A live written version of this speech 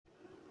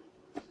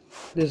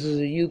This is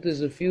a youth is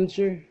the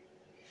future,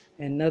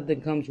 and nothing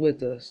comes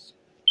with us.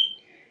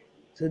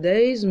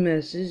 Today's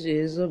message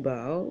is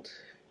about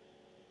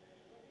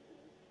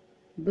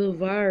the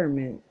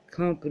environment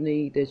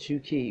company that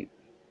you keep.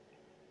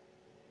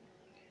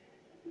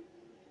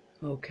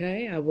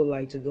 Okay, I would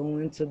like to go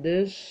into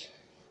this.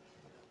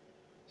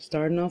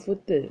 Starting off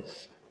with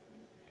this.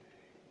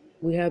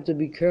 We have to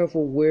be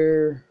careful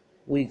where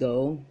we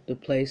go, the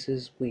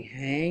places we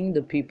hang,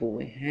 the people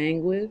we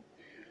hang with.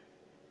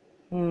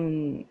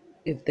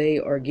 If they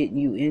are getting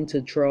you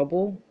into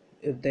trouble,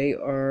 if they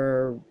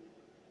are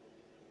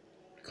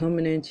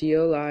coming into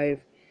your life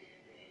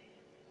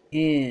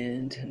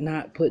and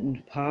not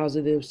putting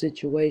positive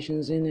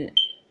situations in it,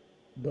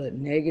 but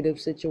negative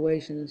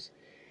situations,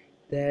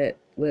 that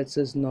lets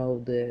us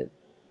know that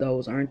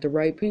those aren't the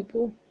right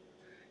people.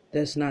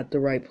 That's not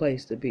the right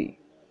place to be.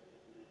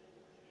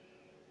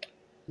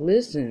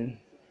 Listen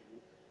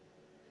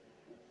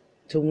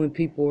to when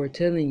people are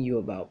telling you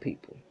about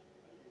people,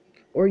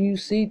 or you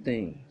see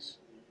things.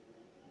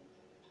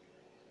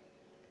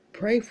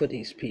 Pray for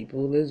these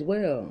people as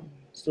well.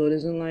 So it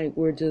isn't like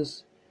we're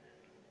just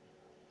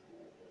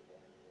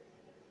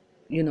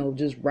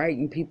just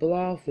writing people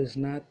off. It's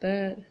not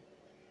that.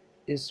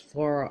 It's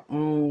for our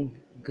own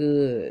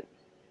good.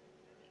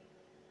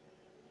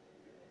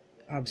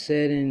 I've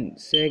said in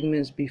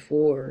segments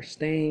before,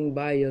 staying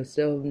by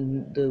yourself,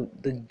 and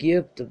the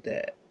gift of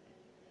that.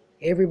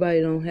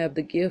 Everybody don't have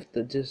the gift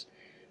to just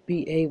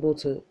be able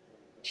to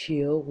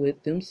chill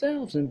with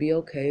themselves and be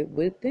okay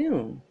with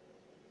them.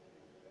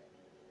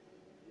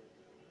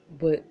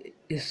 But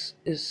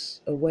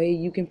it's a way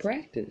you can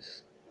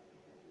practice.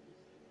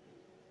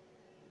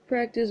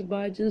 Practice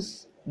by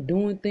just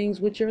doing things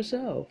with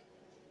yourself.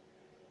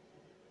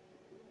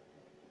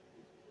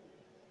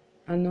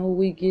 I know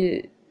we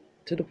get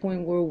to the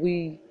point where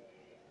we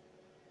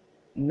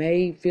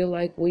may feel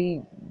like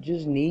we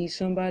just need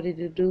somebody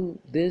to do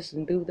this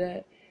and do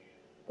that,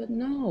 but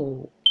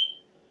no,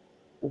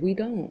 we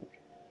don't.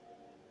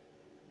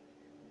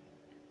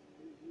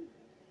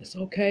 It's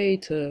okay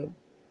to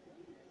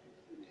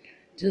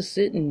just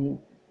sit and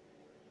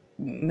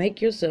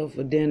make yourself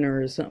a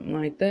dinner or something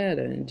like that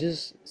and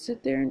just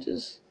sit there and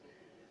just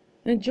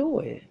enjoy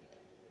it.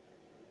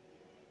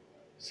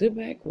 Sit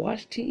back,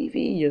 watch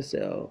TV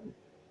yourself,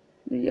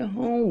 do your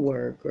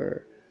homework,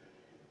 or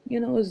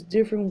it's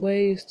different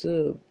ways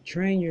to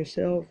train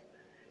yourself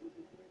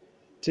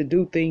to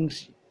do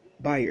things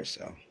by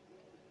yourself.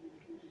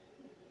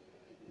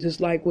 Just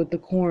like with the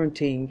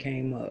quarantine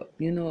came up,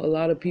 a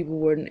lot of people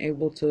weren't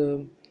able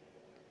to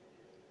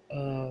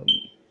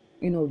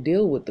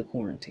deal with the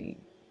quarantine.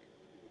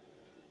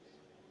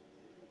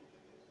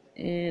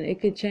 And it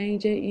could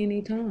change at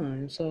any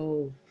time.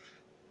 So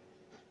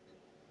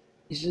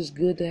it's just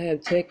good to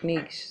have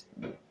techniques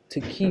to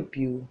keep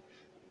you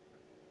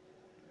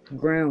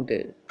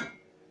grounded,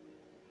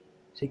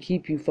 to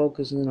keep you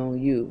focusing on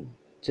you,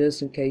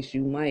 just in case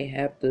you might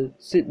have to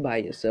sit by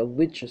yourself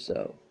with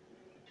yourself.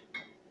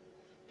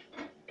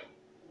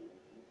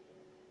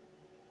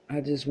 I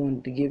just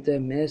wanted to give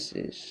that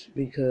message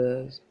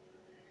because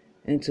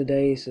in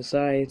today's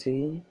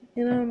society,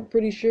 and I'm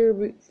pretty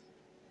sure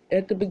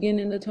at the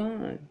beginning of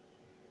time,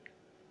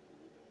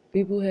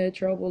 people had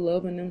trouble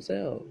loving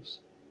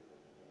themselves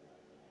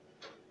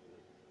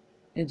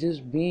and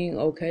just being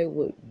okay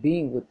with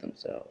being with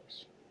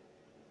themselves.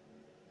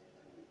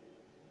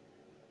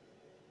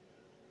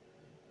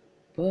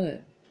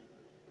 But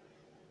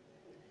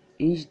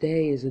each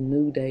day is a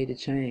new day to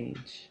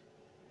change.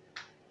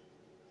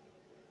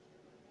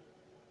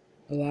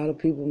 A lot of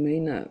people may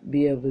not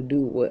be able to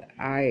do what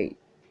I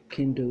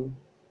can do,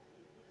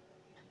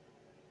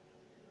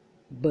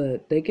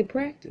 but they can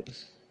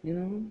practice,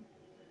 And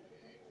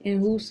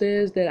who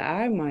says that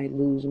I might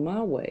lose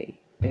my way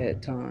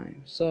at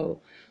times?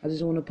 So I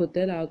just want to put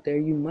that out there.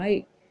 You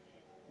might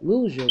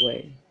lose your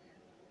way,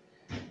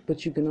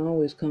 but you can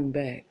always come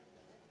back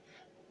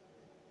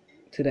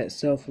to that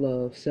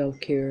self-love,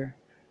 self-care,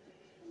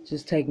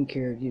 just taking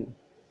care of you.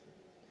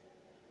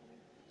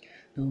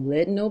 Don't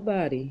let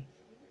nobody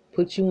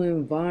put you in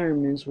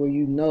environments where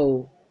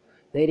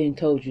they didn't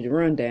told you to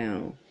run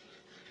down,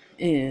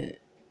 and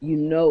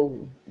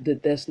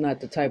that that's not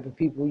the type of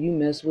people you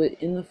mess with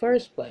in the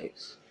first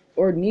place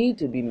or need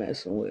to be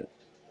messing with.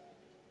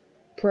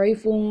 Pray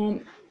for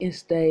them and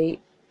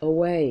stay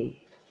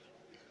away.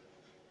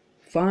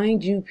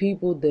 Find you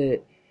people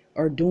that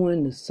are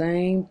doing the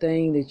same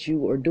thing that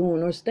you are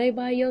doing, or stay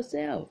by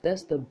yourself.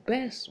 That's the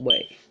best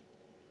way.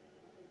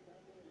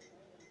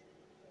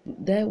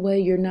 That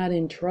way you're not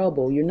in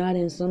trouble. You're not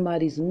in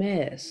somebody's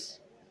mess.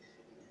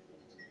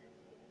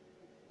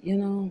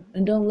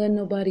 And don't let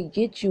nobody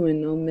get you in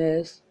no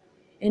mess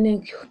and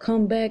then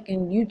come back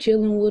and you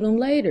chilling with them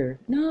later.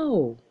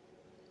 No.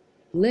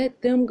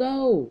 Let them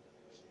go.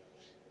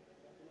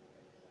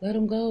 Let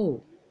them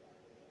go.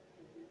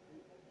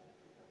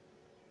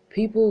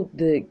 People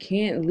that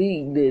can't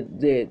leave,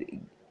 that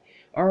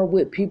are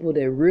with people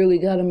that really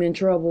got them in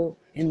trouble,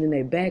 and then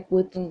they back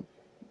with them,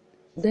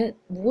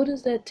 what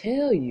does that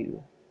tell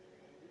you?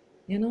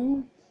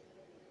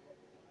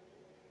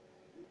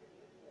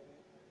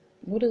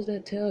 What does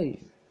that tell you?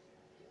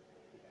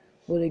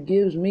 What it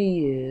gives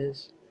me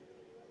is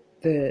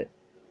that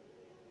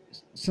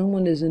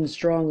someone isn't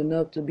strong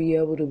enough to be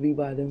able to be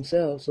by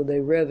themselves, so they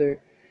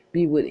rather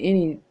be with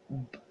any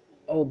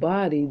old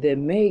body that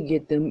may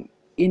get them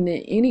into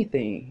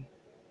anything.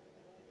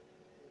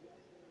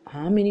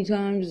 How many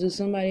times does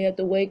somebody have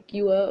to wake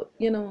you up,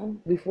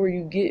 before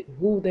you get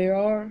who they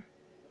are?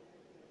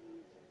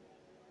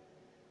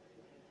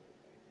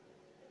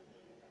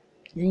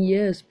 And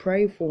yes,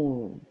 pray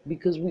for them,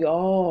 because we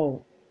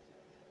all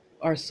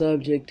are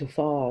subject to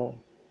fall.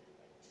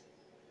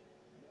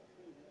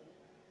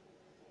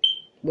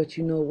 But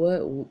you know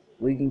what?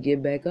 We can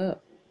get back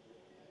up.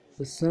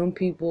 But some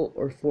people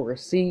are for a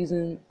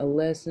season, a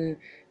lesson,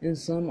 and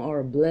some are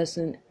a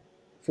blessing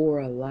for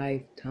a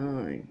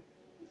lifetime.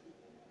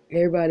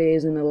 Everybody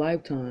is in a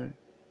lifetime.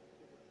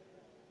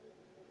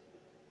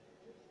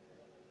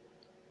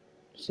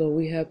 So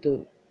we have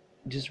to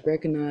just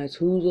recognize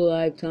who's a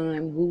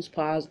lifetime, who's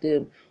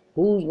positive,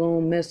 who's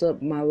going to mess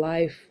up my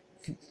life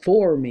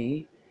for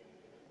me.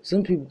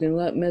 Some people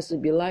can mess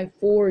up your life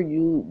for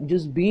you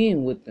just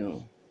being with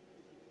them.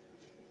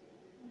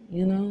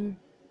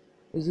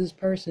 Is this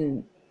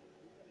person,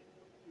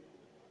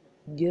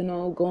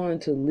 going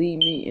to lead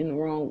me in the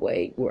wrong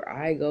way where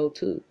I go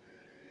to?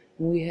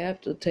 And we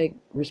have to take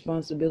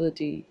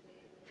responsibility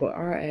for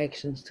our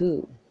actions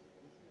too.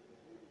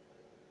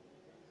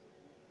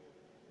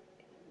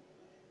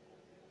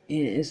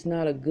 And it's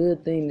not a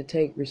good thing to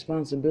take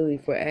responsibility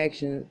for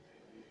actions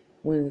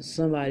when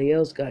somebody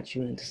else got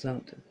you into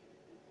something.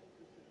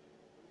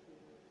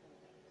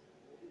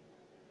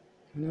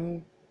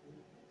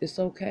 It's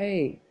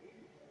okay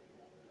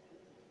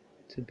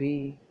to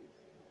be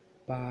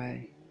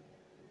by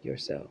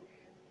yourself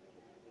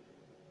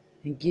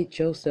and get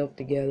yourself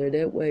together.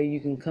 That way you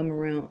can come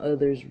around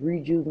others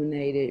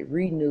rejuvenated,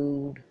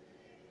 renewed,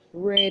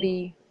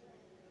 ready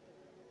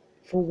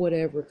for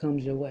whatever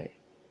comes your way.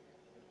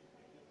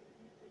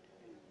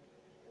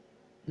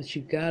 But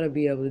you gotta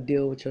be able to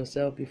deal with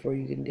yourself before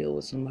you can deal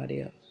with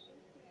somebody else.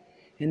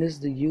 And this,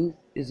 the youth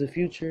is the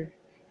future,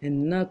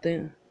 and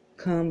nothing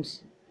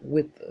comes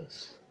with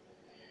us.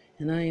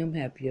 And I am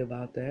happy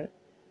about that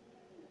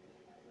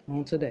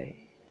on today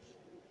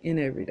and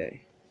every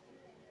day.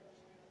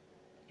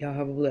 Y'all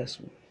have a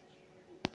blessed one.